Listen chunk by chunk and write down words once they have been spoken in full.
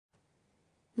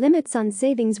limits on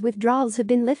savings withdrawals have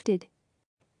been lifted.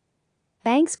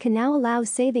 Banks can now allow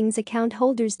savings account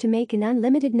holders to make an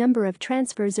unlimited number of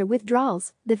transfers or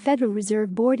withdrawals, the Federal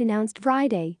Reserve Board announced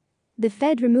Friday. The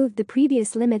Fed removed the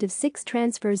previous limit of 6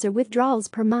 transfers or withdrawals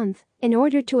per month in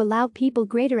order to allow people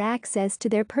greater access to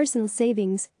their personal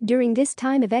savings during this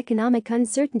time of economic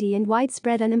uncertainty and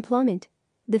widespread unemployment.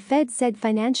 The Fed said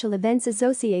financial events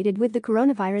associated with the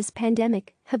coronavirus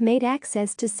pandemic have made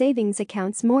access to savings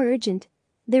accounts more urgent.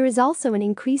 There is also an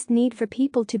increased need for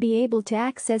people to be able to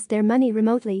access their money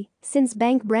remotely, since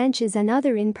bank branches and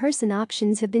other in-person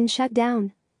options have been shut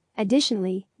down.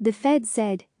 Additionally, the Fed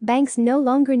said banks no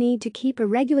longer need to keep a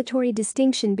regulatory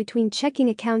distinction between checking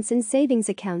accounts and savings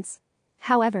accounts.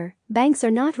 However, banks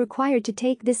are not required to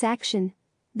take this action.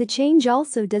 The change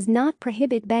also does not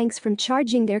prohibit banks from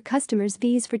charging their customers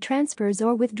fees for transfers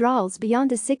or withdrawals beyond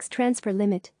the 6 transfer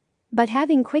limit. But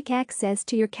having quick access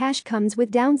to your cash comes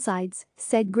with downsides,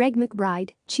 said Greg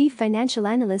McBride, chief financial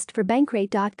analyst for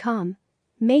Bankrate.com.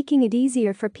 Making it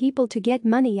easier for people to get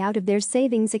money out of their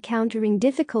savings account during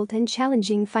difficult and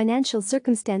challenging financial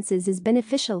circumstances is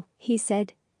beneficial, he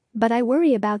said. But I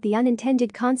worry about the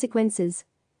unintended consequences.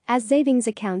 As savings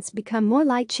accounts become more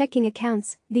like checking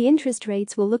accounts, the interest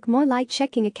rates will look more like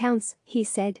checking accounts, he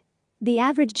said. The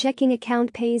average checking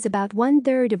account pays about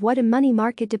 1/3 of what a money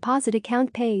market deposit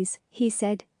account pays, he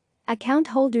said. Account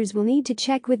holders will need to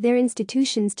check with their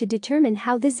institutions to determine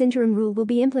how this interim rule will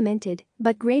be implemented,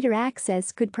 but greater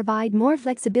access could provide more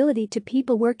flexibility to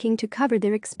people working to cover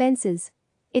their expenses.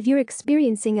 If you're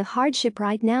experiencing a hardship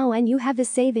right now and you have the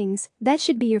savings, that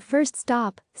should be your first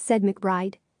stop, said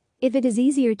McBride. If it is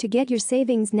easier to get your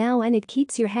savings now and it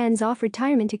keeps your hands off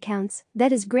retirement accounts,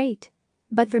 that is great.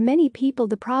 But for many people,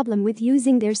 the problem with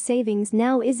using their savings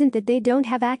now isn't that they don't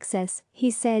have access, he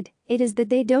said, it is that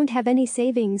they don't have any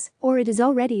savings, or it is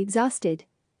already exhausted.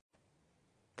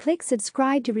 Click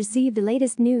subscribe to receive the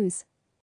latest news.